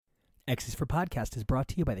X's for Podcast is brought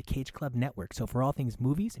to you by the Cage Club Network. So for all things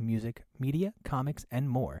movies, music, media, comics, and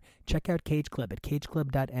more, check out Cage Club at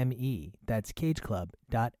cageclub.me. That's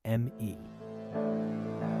cageclub.me.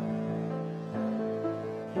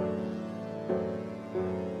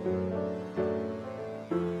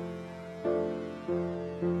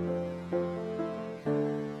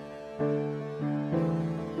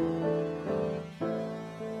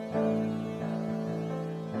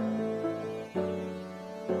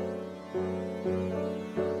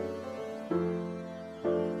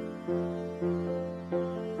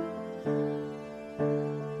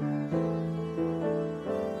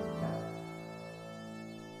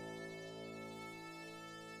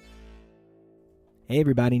 Hey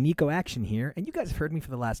everybody, Nico Action here, and you guys have heard me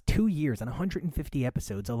for the last 2 years on 150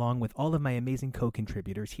 episodes along with all of my amazing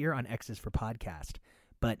co-contributors here on X's for Podcast.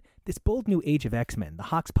 But this bold new age of X-Men, the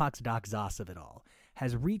Hoxpox Doc Zos of it all,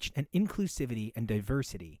 has reached an inclusivity and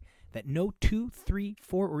diversity that no 2, 3,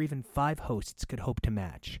 4, or even 5 hosts could hope to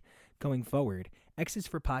match. Going forward, X's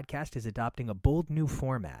for Podcast is adopting a bold new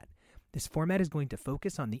format. This format is going to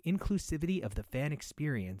focus on the inclusivity of the fan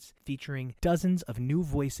experience, featuring dozens of new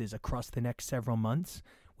voices across the next several months,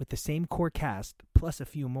 with the same core cast, plus a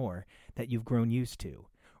few more, that you've grown used to.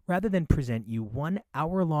 Rather than present you 1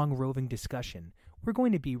 hour-long roving discussion, we're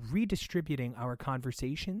going to be redistributing our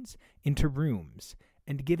conversations into rooms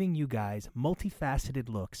and giving you guys multifaceted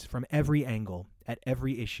looks from every angle at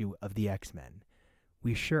every issue of the X-Men.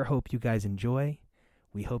 We sure hope you guys enjoy,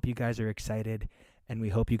 we hope you guys are excited, and we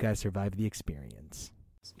hope you guys survive the experience.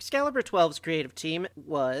 Excalibur 12's creative team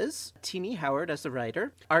was Tini Howard as the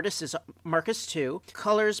writer. Artist is Marcus Tu.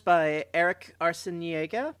 Colors by Eric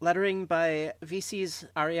Arciniega. Lettering by VC's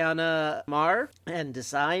Ariana Marr. And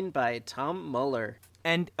design by Tom Muller.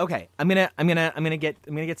 And okay, I'm gonna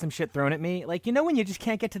get some shit thrown at me. Like, you know when you just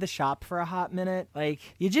can't get to the shop for a hot minute? Like,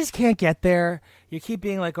 you just can't get there. You keep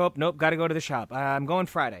being like, oh nope, gotta go to the shop. I'm going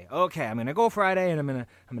Friday. Okay, I'm gonna go Friday, and I'm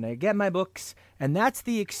gonna get my books. And that's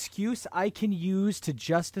the excuse I can use to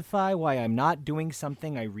justify why I'm not doing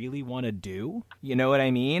something I really want to do. You know what I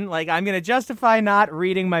mean? Like, I'm gonna justify not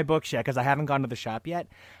reading my books yet because I haven't gone to the shop yet.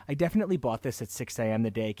 I definitely bought this at 6 a.m. the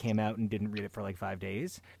day it came out and didn't read it for like 5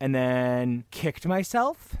 days. And then kicked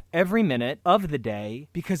myself every minute of the day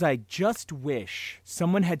because I just wish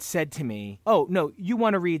someone had said to me, oh, no, you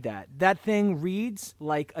want to read that. That thing reads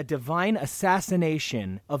like a divine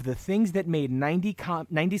assassination of the things that made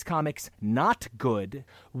 90s comics not good,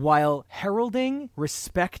 while heralding,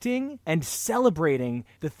 respecting, and celebrating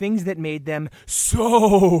the things that made them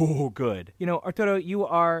so good. You know, Arturo, you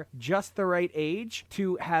are just the right age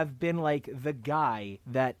to have been like the guy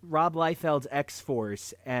that Rob Liefeld's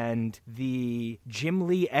X-Force and the Jim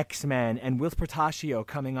Lee X-Men and Will Portacio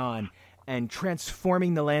coming on and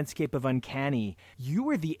transforming the landscape of Uncanny. You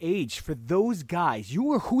were the age for those guys. You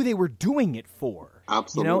were who they were doing it for.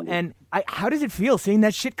 Absolutely. You know, and how does it feel seeing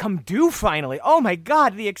that shit come due finally? Oh my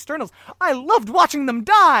God, the externals. I loved watching them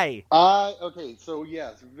die. Okay, so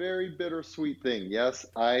yes, very bittersweet thing. Yes,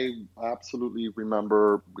 I absolutely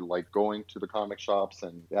remember like going to the comic shops,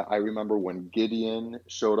 and I remember when Gideon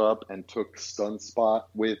showed up and took Sunspot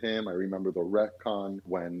with him. I remember the retcon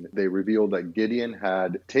when they revealed that Gideon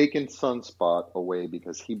had taken Sunspot away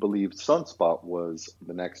because he believed Sunspot was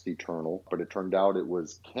the next Eternal, but it turned out it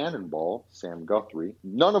was Cannonball, Sam Guthrie.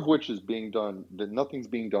 None of which is being done. Nothing's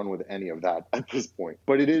being done with any of that at this point.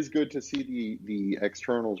 But it is good to see the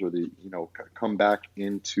externals or the come back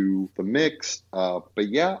into the mix. But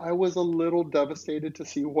yeah, I was a little devastated to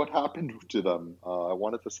see what happened to them. I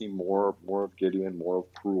wanted to see more of Gideon, more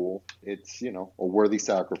of Cruel. It's a worthy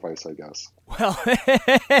sacrifice, I guess. Well,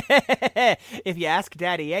 if you ask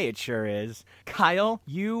Daddy A, it sure is. Kyle,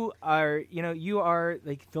 you are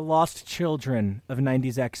like the lost children of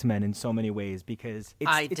 90s X-Men in so many ways because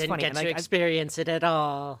I it's didn't funny. get to experience it at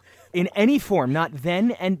all. In any form, not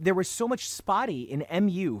then, and there was so much spotty in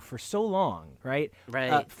MU for so long, right?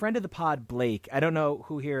 Right. Friend of the pod, Blake, I don't know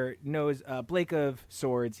who here knows Blake of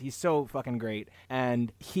Swords. He's so fucking great,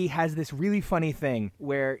 and he has this really funny thing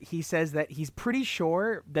where he says that he's pretty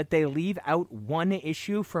sure that they leave out one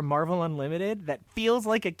issue from Marvel Unlimited that feels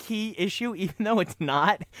like a key issue, even though it's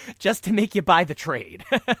not, just to make you buy the trade.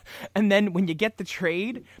 And then when you get the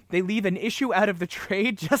trade, they leave an issue out of the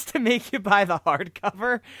trade just to make you buy the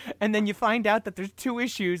hardcover. And then you find out that there's 2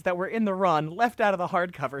 issues that were in the run left out of the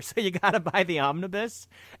hardcover, so you gotta buy the omnibus,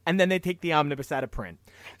 and then they take the omnibus out of print.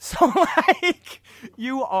 So, like,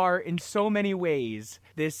 you are in so many ways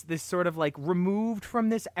this sort of like removed from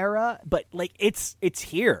this era, but like it's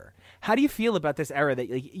here. How do you feel about this era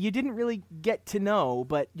that like, you didn't really get to know,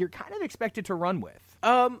 but you're kind of expected to run with?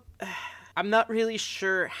 I I'm not really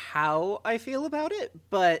sure how I feel about it,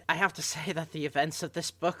 but I have to say that the events of this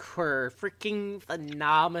book were freaking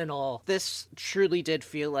phenomenal. This truly did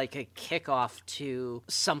feel like a kickoff to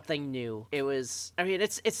something new. It was, I mean,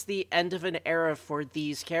 it's the end of an era for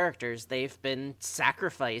these characters. They've been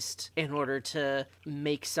sacrificed in order to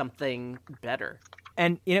make something better.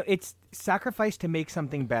 And, it's sacrifice to make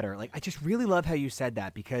something better. Like, I just really love how you said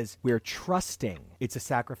that, because we're trusting it's a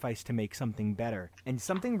sacrifice to make something better. And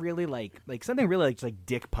something really just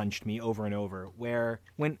dick punched me over and over, where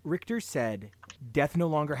when Richter said, death no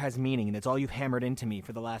longer has meaning, and that's all you've hammered into me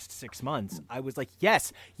for the last 6 months, I was like,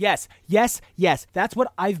 yes. That's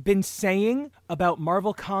what I've been saying about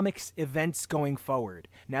Marvel Comics events going forward.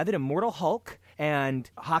 Now that Immortal Hulk and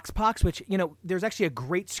Hoxpox, which, there's actually a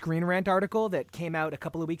great Screen Rant article that came out a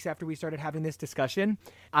couple of weeks after we started having this discussion.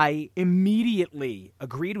 I immediately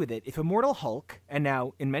agreed with it. If Immortal Hulk, and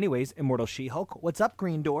now in many ways Immortal She-Hulk, what's up,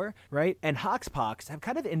 Green Door, right? And Hoxpox have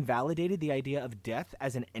kind of invalidated the idea of death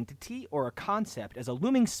as an entity or a concept, as a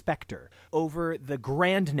looming specter over the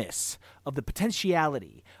grandness of the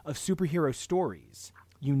potentiality of superhero stories.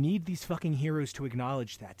 You need these fucking heroes to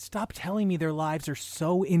acknowledge that. Stop telling me their lives are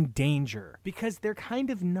so in danger, because they're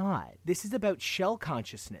kind of not. This is about shell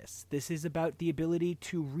consciousness. This is about the ability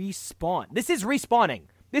to respawn. This is respawning.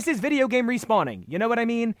 This is video game respawning. You know what I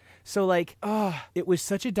mean? So, it was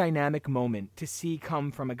such a dynamic moment to see come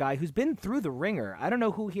from a guy who's been through the ringer. I don't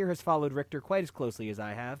know who here has followed Richter quite as closely as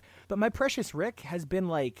I have, but my precious Rick has been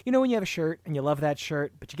when you have a shirt and you love that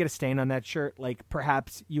shirt, but you get a stain on that shirt,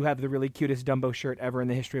 perhaps you have the really cutest Dumbo shirt ever in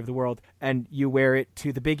the history of the world, and you wear it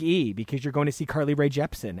to the Big E because you're going to see Carly Rae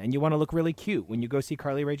Jepsen, and you want to look really cute when you go see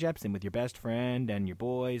Carly Rae Jepsen with your best friend and your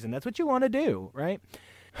boys, and that's what you want to do, right?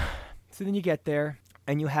 So then you get there,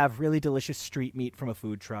 and you have really delicious street meat from a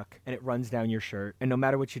food truck, and it runs down your shirt, and no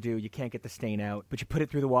matter what you do, you can't get the stain out, but you put it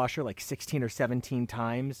through the washer 16 or 17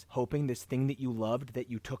 times, hoping this thing that you loved, that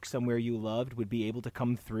you took somewhere you loved, would be able to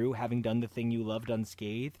come through, having done the thing you loved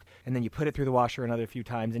unscathed, and then you put it through the washer another few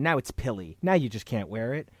times, and now it's pilly. Now you just can't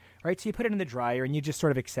wear it. Right, so you put it in the dryer, and you just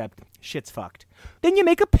sort of accept, shit's fucked. Then you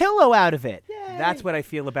make a pillow out of it. Yay. That's what I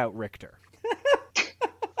feel about Richter.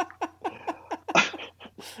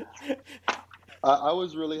 I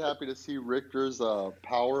was really happy to see Richter's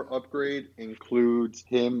power upgrade includes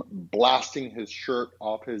him blasting his shirt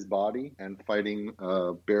off his body and fighting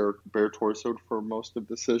bare torsoed for most of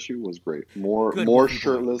this issue. Was great. More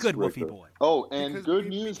shirtless. Good Richter. Woofy boy. Oh, and Because good we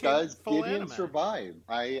news, became guys! full Gideon anime. survived.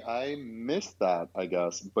 I missed that, I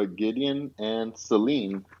guess, but Gideon and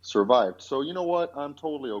Celine survived. So you know what? I'm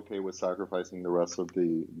totally okay with sacrificing the rest of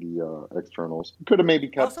the externals. Could have maybe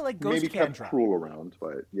kept Also, Ghost kept Kendra. Cruel around,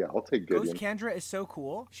 but yeah, I'll take Gideon. Ghost Kendra is so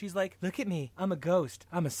cool. She's like, look at me. I'm a ghost.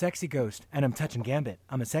 I'm a sexy ghost. And I'm touching Gambit.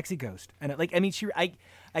 I'm a sexy ghost. And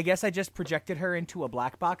I guess I just projected her into a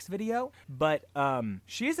black box video, but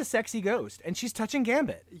she is a sexy ghost, and she's touching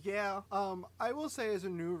Gambit. Yeah, I will say as a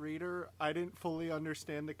new reader, I didn't fully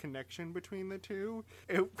understand the connection between the two.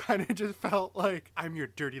 It kind of just felt like, I'm your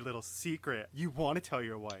dirty little secret. You want to tell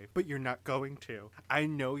your wife, but you're not going to. I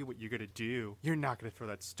know what you're going to do. You're not going to throw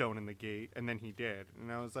that stone in the gate. And then he did. And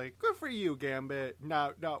I was like, good for you, Gambit.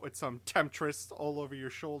 Not with some temptress all over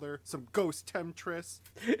your shoulder. Some ghost temptress.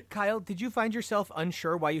 Kyle, did you find yourself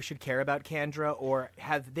unsure why you should care about Kendra, or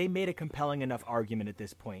have they made a compelling enough argument at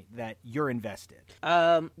this point that you're invested?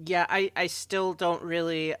 Yeah, I still don't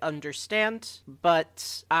really understand,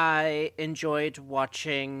 but I enjoyed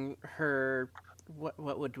watching her,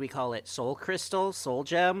 what would we call it? Soul crystal? Soul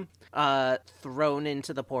gem? Thrown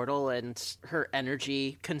into the portal and her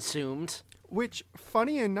energy consumed. Which,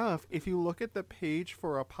 funny enough, if you look at the page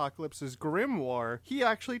for Apocalypse's Grimoire, he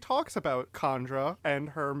actually talks about Kandra and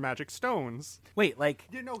her magic stones. Wait,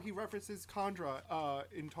 He references Kandra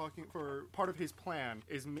in talking for part of his plan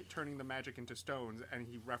is turning the magic into stones, and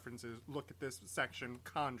he references, look at this section,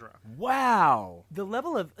 Kandra. wow. The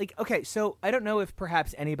level of, okay, so I don't know if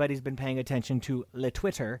perhaps anybody's been paying attention to Le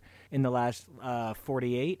Twitter in the last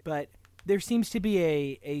 48, but there seems to be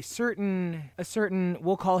a certain,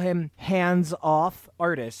 we'll call him hands-off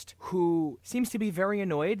artist who seems to be very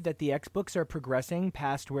annoyed that the X-Books are progressing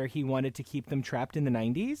past where he wanted to keep them trapped in the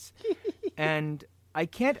 90s. And I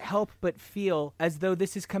can't help but feel as though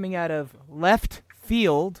this is coming out of left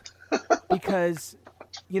field because,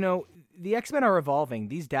 the X-Men are evolving.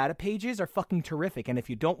 These data pages are fucking terrific, and if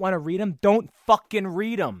you don't want to read them, don't fucking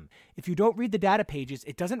read them. If you don't read the data pages,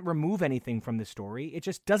 it doesn't remove anything from the story. It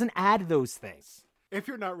just doesn't add those things. If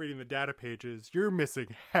you're not reading the data pages, you're missing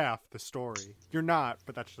half the story. You're not,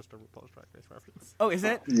 but that's just a RuPaul's Drag Race reference. Oh, is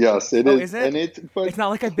it? Yes, it Oh, is. is it? And but It's not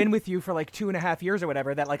like I've been with you for like 2.5 years or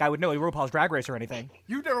whatever that like I would know RuPaul's Drag Race or anything.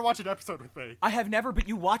 You've never watched an episode with me. I have never, but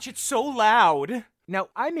you watch it so loud. Now,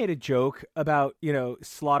 I made a joke about,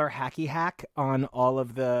 Slaughter Hacky Hack on all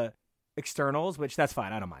of the externals, which that's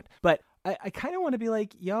fine. I don't mind. But I kind of want to be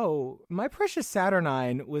like, yo, my precious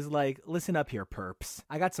Saturnine was like, listen up here, perps.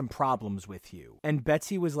 I got some problems with you. And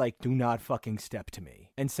Betsy was like, do not fucking step to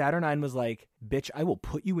me. And Saturnine was like, bitch, I will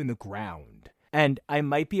put you in the ground. And I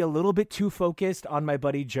might be a little bit too focused on my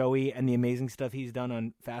buddy Joey and the amazing stuff he's done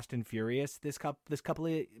on Fast and Furious this couple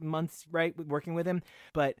of months, right, working with him.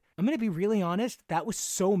 But I'm going to be really honest, that was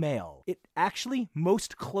so male. It actually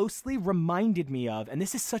most closely reminded me of, and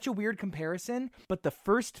this is such a weird comparison, but the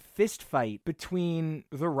first fist fight between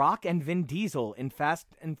The Rock and Vin Diesel in Fast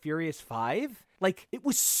and Furious 5. Like, it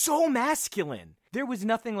was so masculine. There was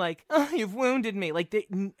nothing like, oh, you've wounded me.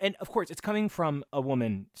 And of course, it's coming from a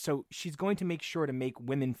woman, so she's going to make sure to make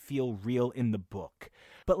women feel real in the book.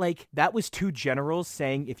 But, like, that was two generals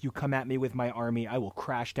saying, if you come at me with my army, I will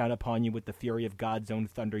crash down upon you with the fury of God's own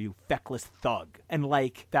thunder, you feckless thug. And,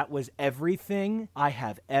 like, that was everything I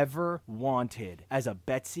have ever wanted as a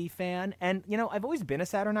Betsy fan. And, I've always been a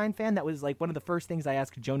Saturnine fan. That was, like, one of the first things I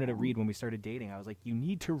asked Jonah to read when we started dating. I was like, you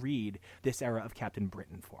need to read this era of Captain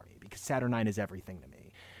Britain for me, because Saturnine is everything to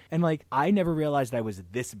me. And, like, I never realized I was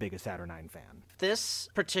this big a Saturnine fan. This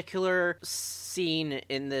particular scene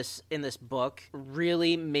in this book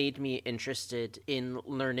really made me interested in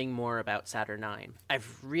learning more about Saturnine.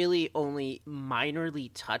 I've really only minorly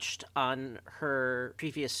touched on her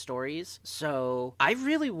previous stories, so I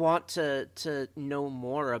really want to know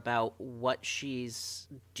more about what she's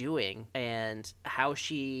doing and how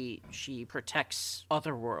she protects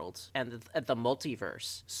Otherworld and the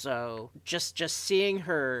multiverse. So just seeing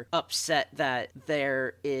her upset that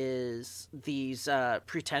there is these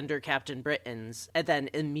pretender Captain Britons and then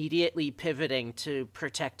immediately pivoting to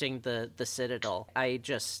protecting the Citadel. I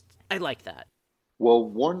like that. Well,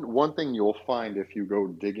 one thing you'll find if you go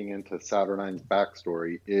digging into Saturnine's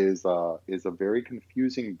backstory is a very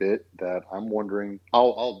confusing bit that I'm wondering.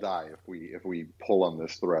 I'll die if we pull on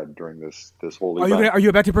this thread during this whole event. Are you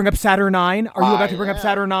about to bring up Saturnine? Are you about to bring up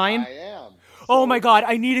Saturnine? I am. Oh my God,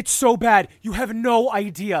 I need it so bad. You have no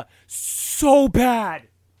idea. So bad.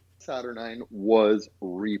 Saturnine was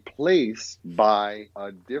replaced by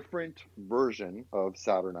a different version of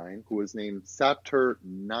Saturnine who was named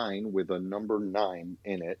Saturnine with a number 9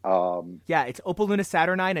 in it. Yeah, it's Opaluna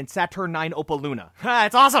Saturnine and Saturnine Opaluna.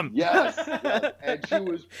 It's awesome. Yes, and she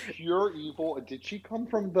was pure evil. Did she come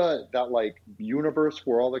from that like universe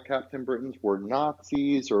where all the Captain Britons were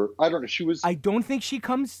Nazis, or I don't know? She was. I don't think she's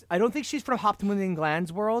from Hoptimoon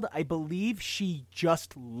Gland's world. I believe she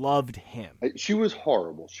just loved him. She was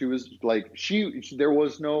horrible. She was like there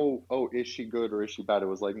was no, oh, is she good or is she bad? It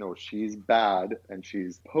was like, no, she's bad and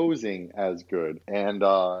she's posing as good. And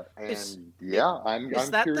I'm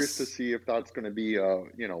curious to see if that's going to be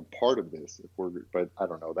part of this. But I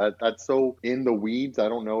don't know, that's so in the weeds. I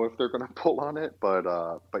don't know if they're going to pull on it, but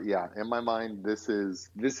yeah, in my mind, this is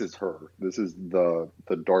her. This is the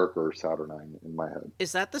darker Saturnine in my head.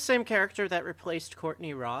 Is that the same character that replaced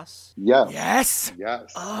Courtney Ross? Yes.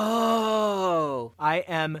 Oh, I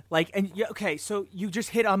am like, okay, so you just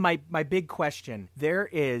hit on my big question. There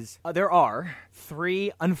are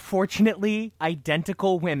 3 unfortunately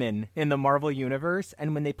identical women in the Marvel universe,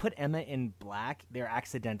 and when they put Emma in black, there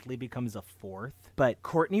accidentally becomes a 4th. But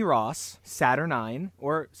Courtney Ross, Saturnine,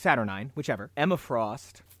 whichever, Emma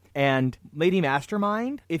Frost, and Lady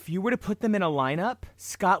Mastermind, if you were to put them in a lineup,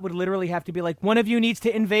 Scott would literally have to be like, one of you needs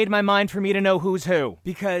to invade my mind for me to know who's who,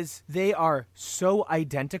 because they are so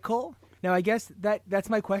identical. Now, I guess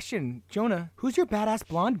that's my question. Jonah, who's your badass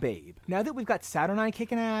blonde babe? Now that we've got Saturnine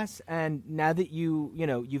kicking ass, and now that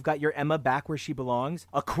you've got your Emma back where she belongs,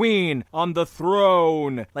 a queen on the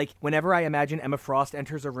throne. Like, whenever I imagine Emma Frost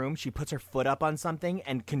enters a room, she puts her foot up on something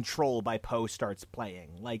and Control by Poe starts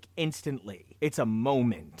playing. Like, instantly. It's a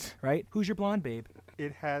moment, right? Who's your blonde babe?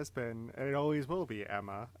 It has been, and it always will be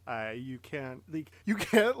Emma. You can't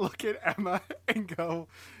look at Emma and go,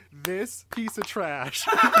 this piece of trash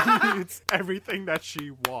needs everything that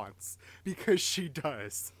she wants, because she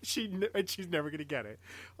does. And she's never gonna get it.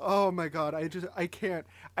 Oh my God, I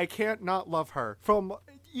can't not love her. From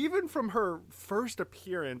even from her first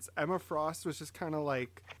appearance, Emma Frost was just kind of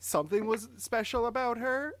like, something was special about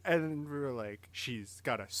her. And we were like, she's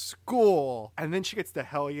got a school. And then she gets the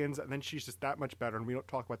Hellions, and then she's just that much better. And we don't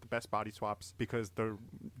talk about the best body swaps because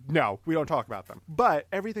we don't talk about them. But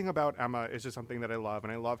everything about Emma is just something that I love.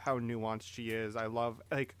 And I love how nuanced she is. I love,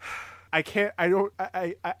 like... I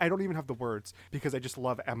don't even have the words because I just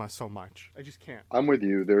love Emma so much. I just can't. I'm with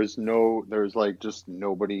you. There's like just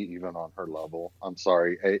nobody even on her level. I'm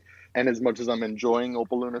sorry. And as much as I'm enjoying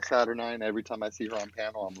Opaluna Saturnine, every time I see her on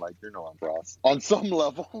panel, I'm like, you're no Emma Frost. On some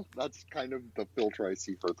level, that's kind of the filter I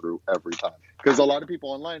see her through every time. Because a lot of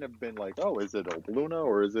people online have been like, oh, is it Opaluna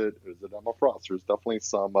or is it Emma Frost? There's definitely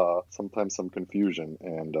sometimes some confusion.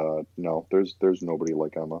 And no, there's nobody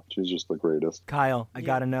like Emma. She's just the greatest. Kyle, I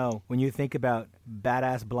gotta know, when you think about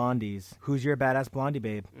badass blondies, who's your badass blondie,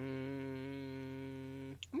 babe?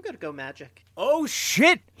 I'm gonna go Magic. Oh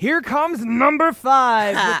shit! Here comes number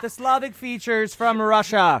 5 with the Slavic features from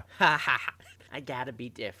Russia. Ha ha ha. I gotta be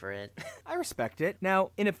different. I respect it.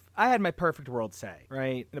 Now, if I had my perfect world, say,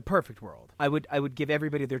 right? In a perfect world, I would give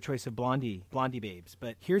everybody their choice of blondie babes.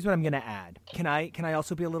 But here's what I'm gonna add. Can I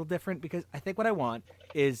also be a little different? Because I think what I want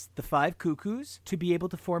is the 5 cuckoos to be able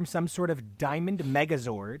to form some sort of diamond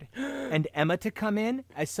megazord, and Emma to come in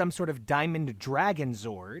as some sort of diamond dragon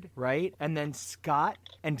zord, right? And then Scott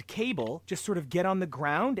and Cable just sort of get on the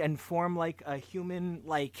ground and form like a human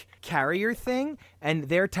like carrier thing, and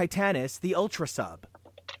they're Titanus, the Ultra Sub.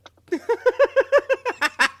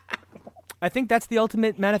 I think that's the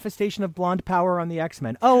ultimate manifestation of blonde power on the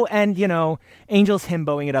X-Men. Oh, and, Angel's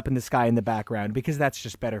himboing it up in the sky in the background, because that's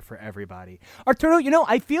just better for everybody. Arturo,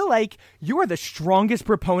 I feel like you are the strongest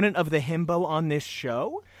proponent of the himbo on this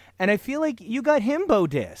show, and I feel like you got himbo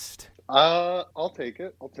dissed. I'll take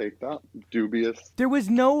it. I'll take that. Dubious. There was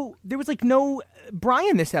no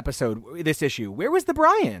Brian this issue. Where was the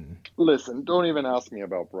Brian? Listen, don't even ask me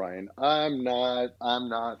about Brian. I'm not.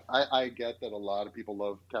 I get that a lot of people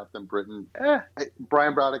love Captain Britain.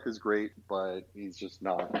 Brian Braddock is great, but he's just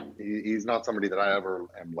not. He's not somebody that I ever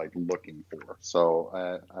am like looking for. So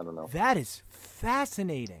I don't know. That is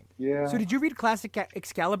fascinating. Yeah. So did you read Classic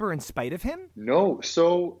Excalibur in spite of him? No.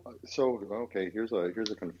 So okay. Here's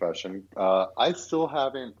a confession. I still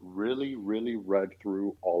haven't really read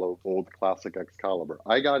through all of old Classic Excalibur.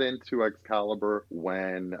 I got into Excalibur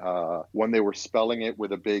when they were spelling it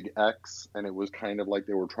with a big X, and it was kind of like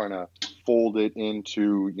they were trying to fold it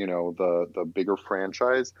into the bigger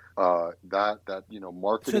franchise. That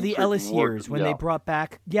marketing. So the Ellis years when they brought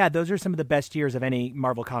back, those are some of the best years of any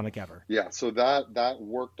Marvel comic ever. Yeah, so that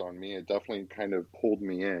worked on me. It definitely kind of pulled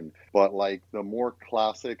me in. But like the more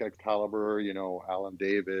classic Excalibur, Alan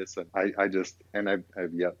Davis, and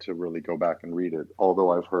I've yet to really go back and read it,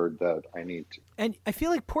 although I've heard that I need to. And I feel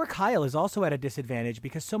like poor Kyle is also at a disadvantage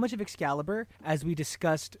because so much of Excalibur, as we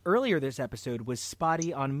discussed earlier this episode, was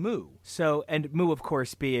spotty on Moo. So, and Moo, of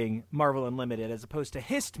course, being Marvel Unlimited, as opposed to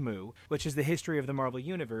Hist Moo, which is the history of the Marvel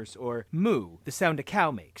Universe, or Moo, the sound a cow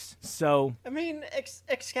makes. So, I mean,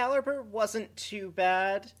 Excalibur wasn't too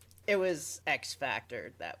bad. It was X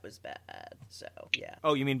Factor that was bad. So yeah.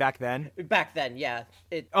 Oh, you mean back then? Back then, yeah.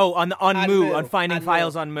 On Moo, on finding on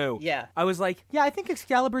files Moo. on Moo. Yeah. I was like, I think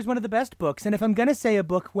Excalibur is one of the best books. And if I'm gonna say a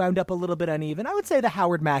book wound up a little bit uneven, I would say the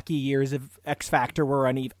Howard Mackie years of X Factor were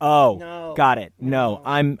uneven. Oh, no. Got it. No,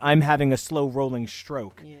 I'm having a slow rolling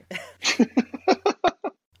stroke. Yeah.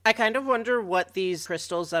 I kind of wonder what these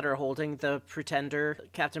crystals that are holding the Pretender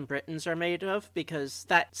Captain Britons are made of, because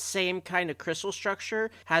that same kind of crystal structure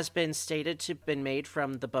has been stated to have been made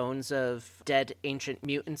from the bones of dead ancient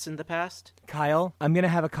mutants in the past. Kyle, I'm going to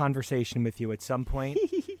have a conversation with you at some point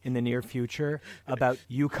in the near future about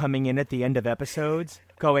you coming in at the end of episodes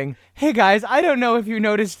going, hey guys, I don't know if you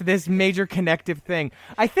noticed this major connective thing.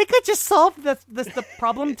 I think I just solved the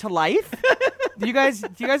problem to life. Do you guys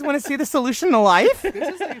want to see the solution to life?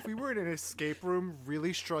 This is like if we were in an escape room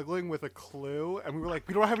really struggling with a clue and we were like,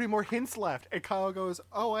 we don't have any more hints left. And Kyle goes,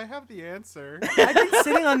 oh, I have the answer. I've been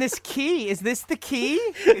sitting on this key. Is this the key?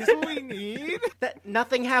 Is what we need? That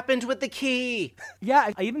nothing happened with the key.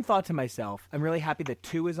 Yeah, I even thought to myself, I'm really happy that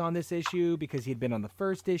 2 is on this issue because he'd been on the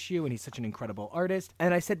first issue and he's such an incredible artist.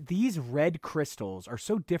 And I said, these red crystals are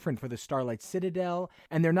so different for the Starlight Citadel,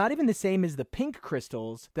 and they're not even the same as the pink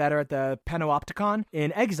crystals that are at the Panopticon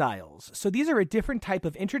in Exiles. So these are a different type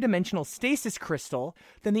of interdimensional stasis crystal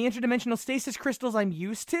than the interdimensional stasis crystals I'm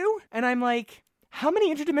used to. And I'm like, how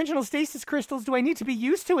many interdimensional stasis crystals do I need to be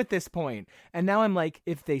used to at this point? And now I'm like,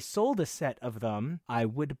 if they sold a set of them, I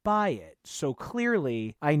would buy it. So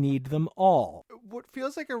clearly, I need them all. What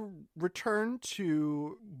feels like a return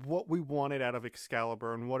to what we wanted out of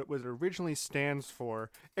Excalibur and what it was originally stands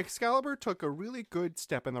for. Excalibur took a really good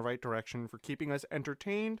step in the right direction for keeping us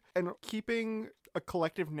entertained and keeping a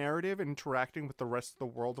collective narrative and interacting with the rest of the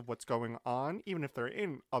world of what's going on, even if they're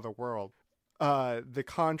in other worlds. The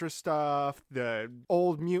Contra stuff, the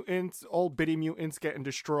old bitty mutants getting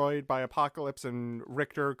destroyed by Apocalypse and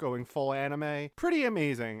Richter going full anime. Pretty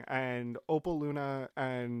amazing. And Opal Luna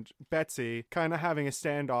and Betsy kind of having a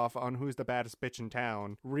standoff on who's the baddest bitch in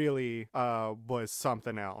town really was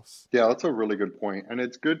something else. Yeah, that's a really good point. And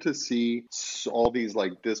it's good to see all these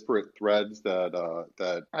like disparate threads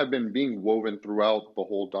that have been being woven throughout the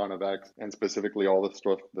whole Dawn of X, and specifically all the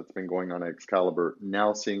stuff that's been going on at Excalibur.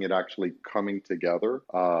 Now seeing it actually coming together,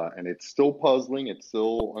 and it's still puzzling. It's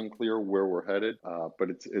still unclear where we're headed, but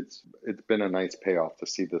it's been a nice payoff to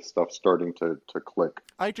see this stuff starting to click.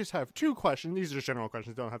 I just have two questions. These are just general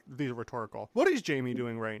questions. These are rhetorical. What is Jamie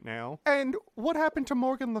doing right now? And what happened to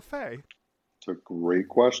Morgan Le Fay? It's a great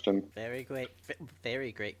question. Very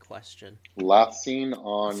great question. Last seen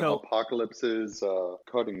on Apocalypse's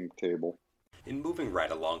cutting table. In moving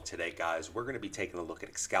right along today, guys, we're going to be taking a look at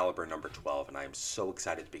Excalibur number 12, and I am so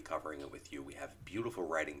excited to be covering it with you. We have beautiful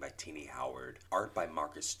writing by Tini Howard, art by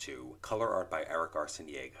Marcus Tu, color art by Eric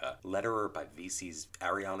Arciniega, letterer by VC's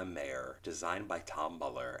Ariana Mayer, designed by Tom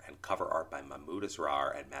Muller, and cover art by Mahmoud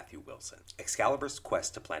Asrar and Matthew Wilson. Excalibur's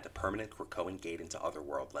quest to plant a permanent Krakoan gate into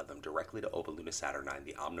Otherworld led them directly to Ovaluna Saturnine,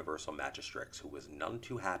 the Omniversal Magistrix, who was none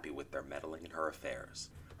too happy with their meddling in her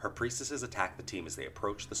affairs. Her priestesses attacked the team as they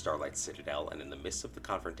approached the Starlight Citadel, and in the midst of the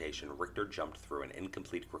confrontation, Richter jumped through an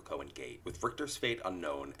incomplete Krakoan gate. With Richter's fate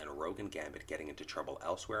unknown and Rogue and Gambit getting into trouble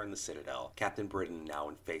elsewhere in the Citadel, Captain Britain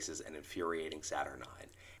now faces an infuriating Saturnine.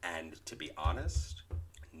 And to be honest,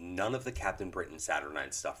 none of the Captain Britain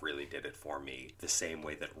Saturnine stuff really did it for me, the same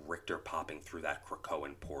way that Richter popping through that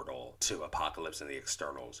Krakoan portal to Apocalypse and the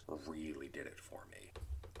Externals really did it for me.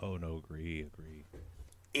 Oh no, agree.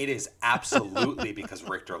 It is absolutely because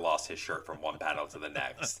Richter lost his shirt from one panel to the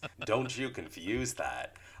next. Don't you confuse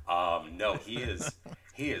that. No, he's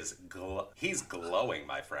glowing,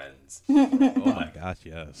 my friends. Oh my gosh,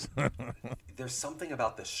 yes. There's something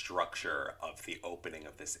about the structure of the opening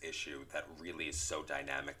of this issue that really is so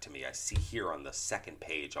dynamic to me. I see here on the second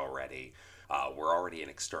page already, we're already in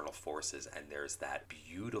External Forces, and there's that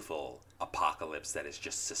beautiful Apocalypse that is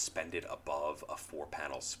just suspended above a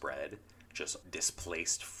 4-panel spread, just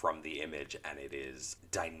displaced from the image, and it is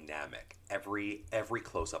dynamic. Every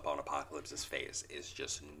close-up on Apocalypse's face is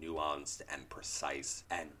just nuanced and precise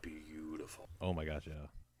and beautiful. Oh my gosh, yeah.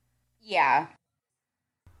 Yeah.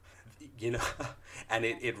 You know, and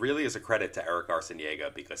it really is a credit to Eric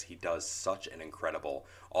Arciniega, because he does such an incredible,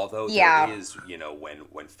 although there is, you know,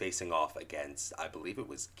 when facing off against, I believe it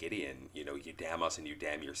was Gideon, you know, you damn us and you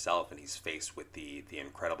damn yourself, and he's faced with the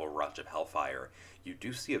incredible rush of Hellfire, you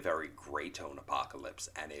do see a very gray tone Apocalypse,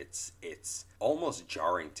 and it's almost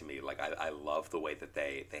jarring to me. Like, I love the way that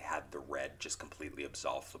they had the red just completely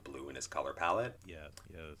absolve the blue in his color palette. Yes.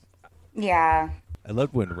 Yeah. I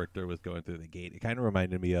loved when Richter was going through the gate. It kind of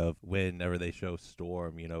reminded me of whenever they show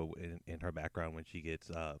Storm, you know, in her background when she gets,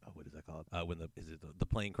 what is that called? When the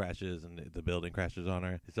plane crashes and the building crashes on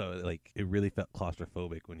her. So, like, it really felt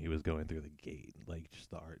claustrophobic when he was going through the gate. Like,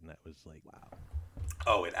 just the art, and that was like, wow.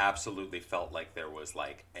 Oh, it absolutely felt like there was,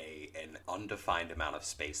 like, an undefined amount of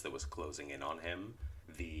space that was closing in on him.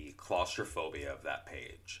 The claustrophobia of that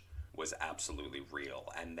page was absolutely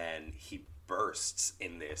real. And then he bursts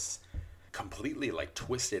in this completely like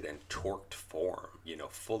twisted and torqued form, you know,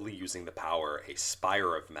 fully using the power, a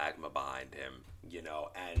spire of magma behind him, you know.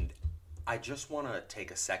 And I just want to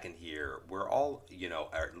take a second here. We're all, you know,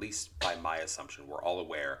 or at least by my assumption, we're all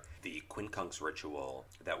aware the Quincunx ritual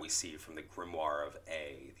that we see from the Grimoire of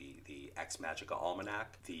A, the Ex Magica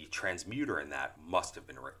Almanac, the transmuter in that must have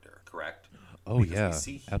been Richter, correct? Oh, because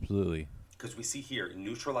yeah, absolutely. Because we see here,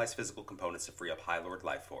 neutralize physical components to free up High Lord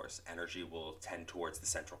life force. Energy will tend towards the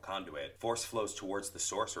central conduit. Force flows towards the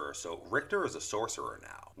sorcerer. So Richter is a sorcerer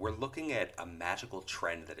now. We're looking at a magical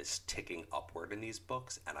trend that is ticking upward in these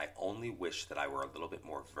books, and I only wish that I were a little bit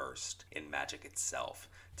more versed in magic itself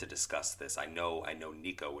to discuss this. I know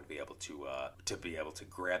Nico would be able to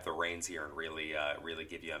grab the reins here and really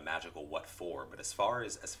give you a magical what for. But as far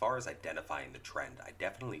as identifying the trend, I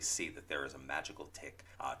definitely see that there is a magical tick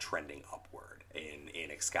trending upward in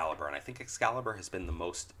Excalibur, and I think Excalibur has been the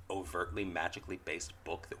most overtly magically based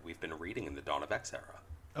book that we've been reading in the Dawn of X era.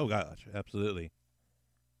 Oh gosh, absolutely.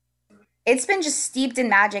 It's been just steeped in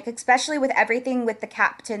magic, especially with everything with the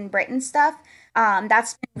Captain Britain stuff.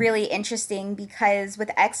 That's been really interesting because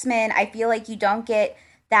with X-Men, I feel like you don't get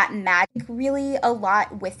that magic really a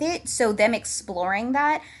lot with it. So them exploring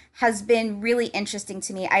that has been really interesting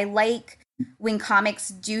to me. I like when comics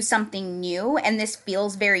do something new, and this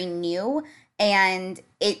feels very new, and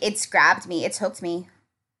it's grabbed me. It's hooked me.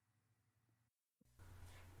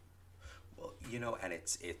 Well, and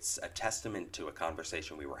it's a testament to a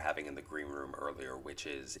conversation we were having in the green room earlier, which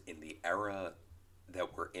is in the era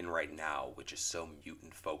that we're in right now, which is so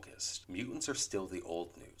mutant focused. Mutants are still the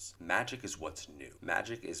old news. Magic is what's new.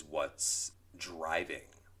 Magic is what's driving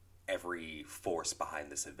every force behind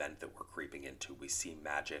this event that we're creeping into. We see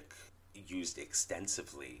magic used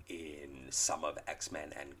extensively in some of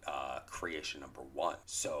X-Men and Creation number 1.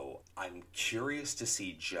 So I'm curious to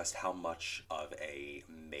see just how much of a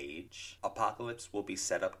mage apocalypse will be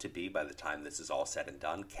set up to be by the time this is all said and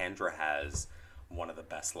done. Kendra has one of the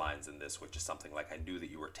best lines in this, which is something like, I knew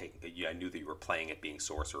that you were playing it being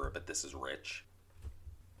sorcerer, but this is rich.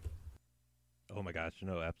 Oh my gosh,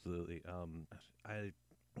 no, absolutely. I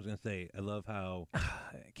was gonna say, I love how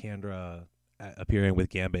Kendra appearing with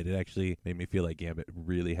Gambit, it actually made me feel like Gambit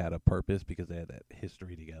really had a purpose because they had that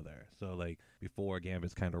history together. So like before,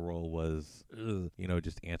 Gambit's kind of role was,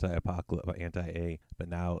 just anti-apocalypse, anti-A, but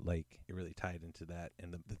now like it really tied into that,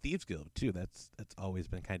 and the Thieves Guild too. That's always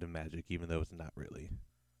been kind of magic, even though it's not really.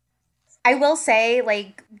 I will say,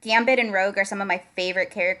 like, Gambit and Rogue are some of my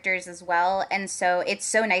favorite characters as well, and so it's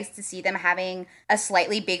so nice to see them having a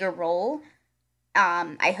slightly bigger role.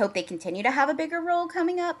 I hope they continue to have a bigger role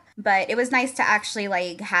coming up, but it was nice to actually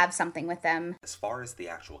like have something with them. As far as the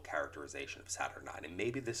actual characterization of Saturnine, and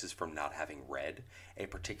maybe this is from not having read a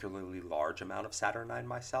particularly large amount of Saturnine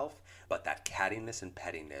myself, but that cattiness and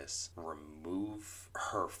pettiness remove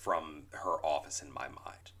her from her office in my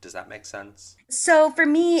mind. Does that make sense? So for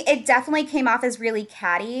me, it definitely came off as really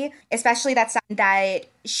catty, especially that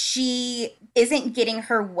she isn't getting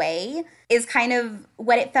her way is kind of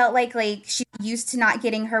what it felt like she's used to not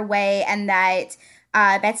getting her way, and that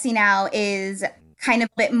Betsy now is kind of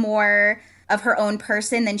a bit more of her own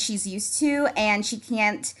person than she's used to, and she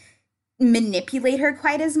can't manipulate her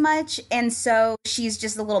quite as much, and so she's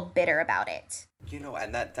just a little bitter about it.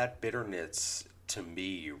 And that bitterness to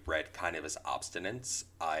me read kind of as obstinance.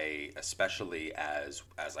 Especially as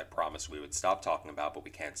I promised we would stop talking about, but we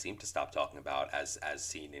can't seem to stop talking about, as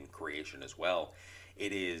seen in Creation as well.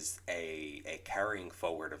 It is a carrying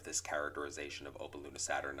forward of this characterization of Opaluna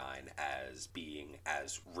Saturnine as being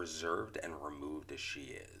as reserved and removed as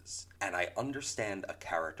she is. And I understand a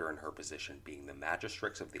character in her position being the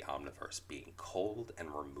Magistrix of the Omniverse, being cold and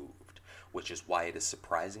removed, which is why it is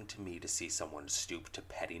surprising to me to see someone stoop to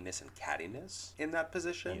pettiness and cattiness in that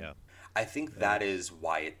position. Yeah. I think that is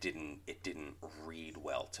why it didn't read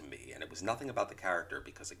well to me, and it was nothing about the character,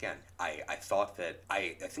 because again, I thought that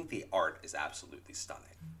I think the art is absolutely stunning.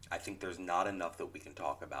 I think there's not enough that we can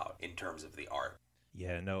talk about in terms of the art.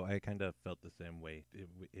 Yeah, no, I kind of felt the same way,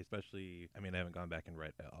 especially, I mean, I haven't gone back and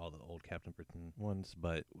read all the old Captain Britain ones,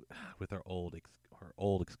 but with her old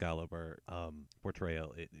Excalibur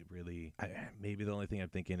portrayal, it really, maybe the only thing I'm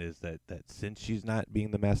thinking is that since she's not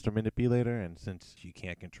being the master manipulator, and since she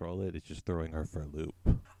can't control it, it's just throwing her for a loop.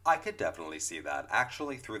 I could definitely see that.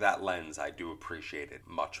 Actually, through that lens, I do appreciate it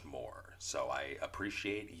much more. So I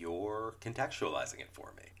appreciate your contextualizing it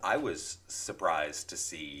for me. I was surprised to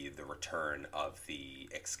see the return of the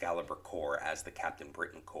Excalibur core as the Captain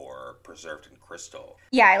Britain core preserved in crystal.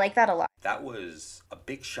 Yeah, I like that a lot. That was a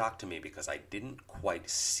big shock to me because I didn't quite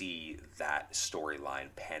see that storyline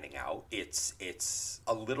panning out. It's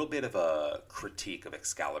a little bit of a critique of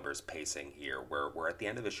Excalibur's pacing here, where we're at the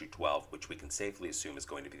end of issue 12, which we can safely assume is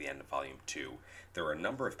going to be the end of volume 2. There are a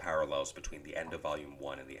number of parallels between the end of volume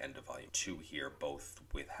 1 and the end of volume 2 here, both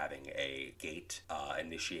with having a gate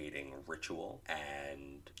initiating ritual,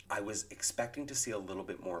 and I was expecting to see a little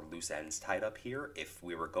bit more loose ends tied up here if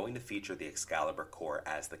we were going to feature the Excalibur Corps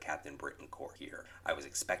as the Captain Britain Corps here. I was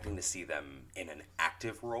expecting to see them in an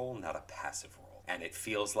active role, not a passive role. And it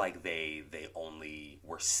feels like they only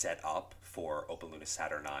were set up for Opaluna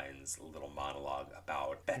Saturnine's little monologue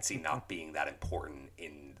about Betsy not being that important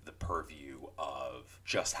in the purview of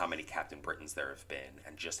just how many Captain Britons there have been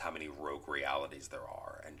and just how many rogue realities there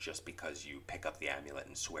are, and just because you pick up the amulet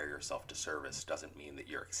and swear yourself to service doesn't mean that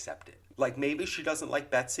you're accepted. Like, maybe she doesn't like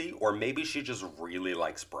Betsy, or maybe she just really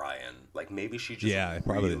likes Brian. Like, maybe she just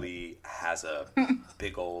really has a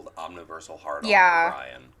big old omniversal heart on for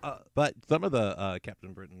Brian. But some of the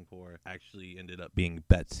Captain Britain Corps actually ended up being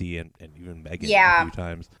Betsy and even Megan Yeah. a few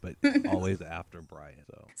times, but always after Brian.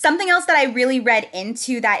 So Something else that I really read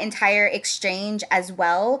into that entire exchange as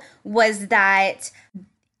well was that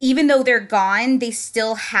even though they're gone, they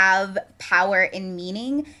still have power and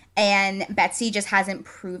meaning. And Betsy just hasn't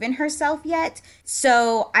proven herself yet.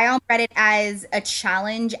 So I almost read it as a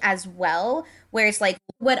challenge as well, where it's like,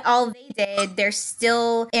 what all they did, they're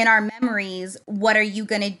still in our memories. What are you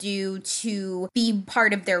going to do to be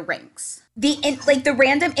part of their ranks? The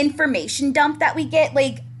random information dump that we get,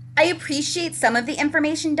 like, I appreciate some of the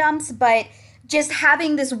information dumps, but just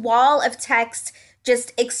having this wall of text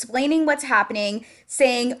just explaining what's happening,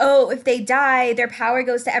 saying, oh, if they die, their power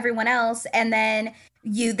goes to everyone else, and then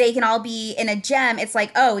they can all be in a gem. It's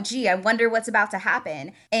like, oh, gee, I wonder what's about to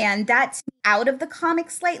happen. And that's out of the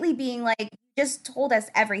comic slightly, being like, just told us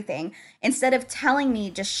everything. Instead of telling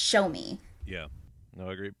me, just show me. yeah. No,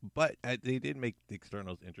 I agree. But they did make the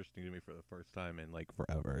externals interesting to me for the first time in like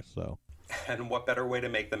forever. So, And what better way to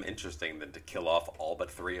make them interesting than to kill off all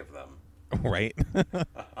but 3 of them? right?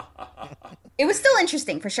 It was still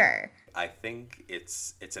interesting for sure. I think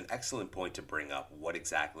it's an excellent point to bring up. What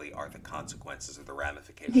exactly are the consequences or the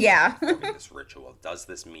ramifications Yeah. of performing this ritual? Does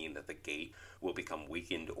this mean that the gate will become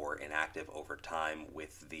weakened or inactive over time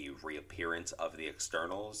with the reappearance of the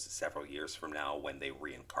externals several years from now when they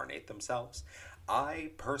reincarnate themselves?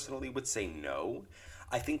 I personally would say no.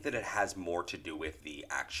 I think that it has more to do with the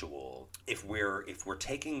actual, if we're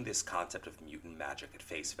taking this concept of mutant magic at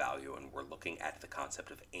face value and we're looking at the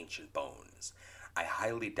concept of ancient bones, I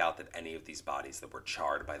highly doubt that any of these bodies that were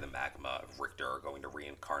charred by the magma of Richter are going to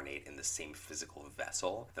reincarnate in the same physical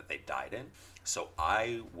vessel that they died in. So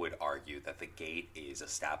I would argue that the gate is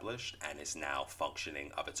established and is now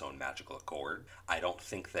functioning of its own magical accord. I don't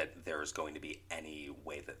think that there's going to be any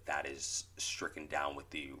way that that is stricken down with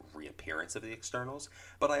the reappearance of the externals,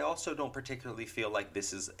 but I also don't particularly feel like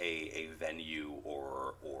this is a venue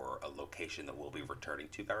or a location that we'll be returning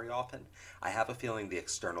to very often. I have a feeling the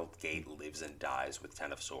external gate lives and dies with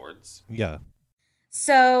Ten of Swords. Yeah.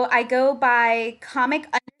 So I go by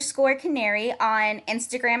comic_canary on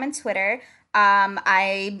Instagram and Twitter.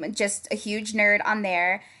 I'm just a huge nerd on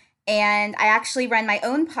there. And I actually run my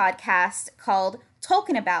own podcast called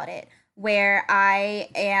Tolkien About It, where I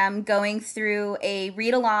am going through a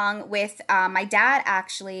read along with my dad,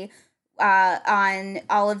 actually, on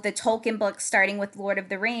all of the Tolkien books, starting with Lord of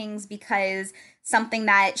the Rings, because something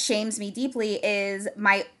that shames me deeply is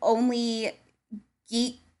my only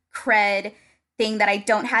geek cred thing that I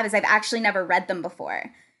don't have is I've actually never read them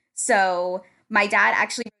before. So my dad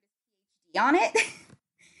actually wrote a PhD on it.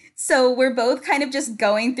 So we're both kind of just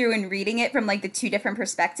going through and reading it from like the 2 different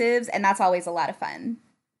perspectives, and that's always a lot of fun.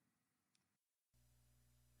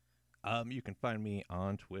 You can find me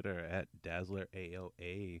on Twitter at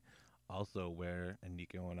DazzlerAOA, also where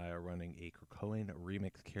Nico and I are running a Krakoan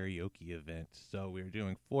Remix karaoke event. So we're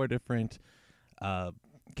doing 4 different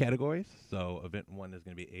categories. So event 1 is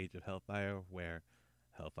going to be Age of Hellfire, where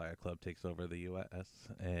Hellfire Club takes over the U.S.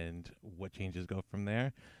 and what changes go from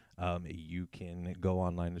there. You can go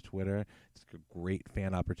online to Twitter. It's a great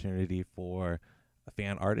fan opportunity for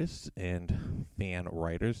fan artists and fan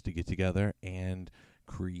writers to get together and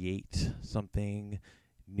create something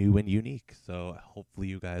new and unique. So hopefully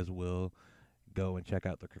you guys will go and check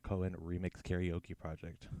out the Krakoan Remix Karaoke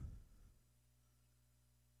Project.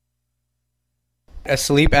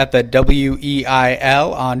 Asleep at the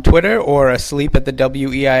WEIL on Twitter, or asleep at the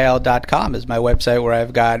WEIL.com is my website, where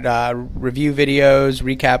I've got review videos,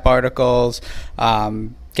 recap articles,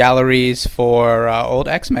 galleries for old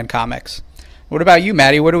X-Men comics. What about you,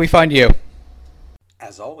 Maddie? Where do we find you?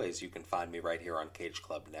 As always, you can find me right here on Cage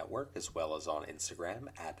Club Network, as well as on Instagram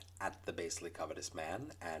at the Basely Covetous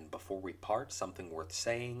Man. And before we part, something worth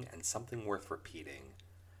saying and something worth repeating.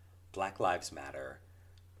 Black Lives Matter.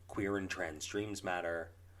 Queer and trans dreams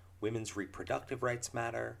matter, women's reproductive rights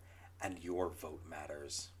matter, and your vote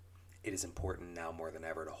matters. It is important now more than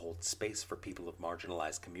ever to hold space for people of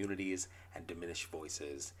marginalized communities and diminished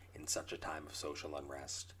voices in such a time of social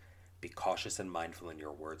unrest. Be cautious and mindful in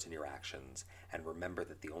your words and your actions, and remember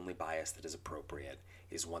that the only bias that is appropriate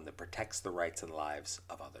is one that protects the rights and lives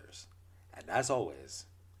of others. And as always,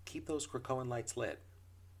 keep those Krakoan lights lit.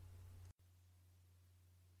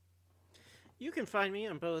 You can find me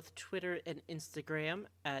on both Twitter and Instagram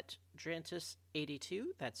at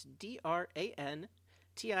Drantis82. That's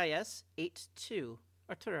DRANTIS82.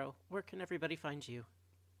 Arturo, where can everybody find you?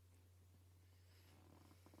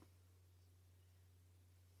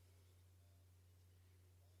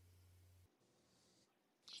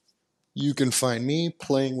 You can find me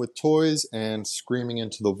playing with toys and screaming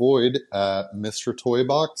into the void at Mr.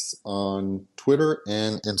 Toybox on Twitter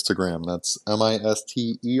and Instagram. That's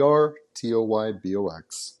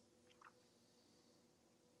MisterToybox.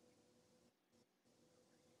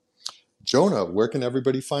 Jonah, where can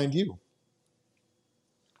everybody find you?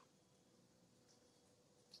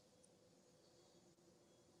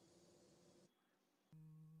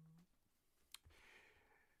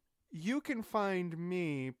 You can find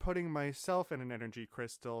me putting myself in an energy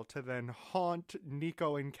crystal to then haunt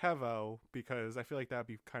Nico and Kevo, because I feel like that'd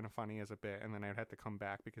be kind of funny as a bit, and then I'd have to come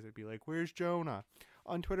back because it'd be like, where's Jonah?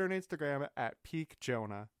 On Twitter and Instagram at Peak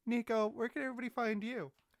Jonah. Nico, where can everybody find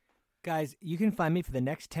you? Guys, you can find me for the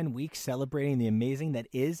next 10 weeks celebrating the amazing that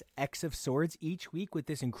is X of Swords each week with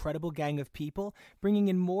this incredible gang of people, bringing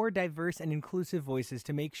in more diverse and inclusive voices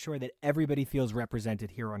to make sure that everybody feels represented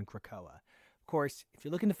here on Krakoa. Of course, if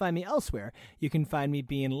you're looking to find me elsewhere, you can find me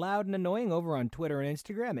being loud and annoying over on Twitter and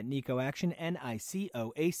Instagram at NicoAction,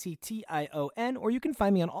 NicoAction, or you can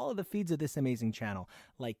find me on all of the feeds of this amazing channel,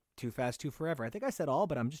 like Too Fast, Too Forever. I think I said all,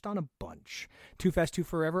 but I'm just on a bunch. Too Fast, Too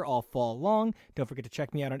Forever all fall long. Don't forget to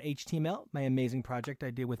check me out on HTML, my amazing project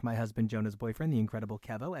I do with my husband Jonah's boyfriend, the incredible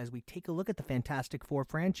Kevo, as we take a look at the Fantastic Four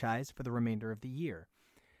franchise for the remainder of the year.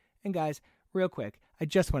 And guys, real quick, I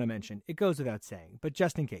just want to mention, it goes without saying, but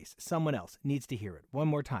just in case someone else needs to hear it one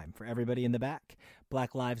more time for everybody in the back,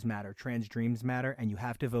 Black Lives Matter, trans dreams matter, and you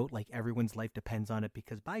have to vote like everyone's life depends on it,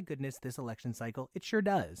 because by goodness, this election cycle, it sure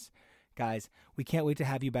does. Guys, we can't wait to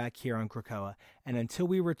have you back here on Krakoa, and until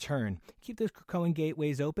we return, keep those Krakoan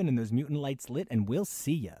gateways open and those mutant lights lit, and we'll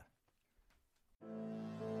see ya.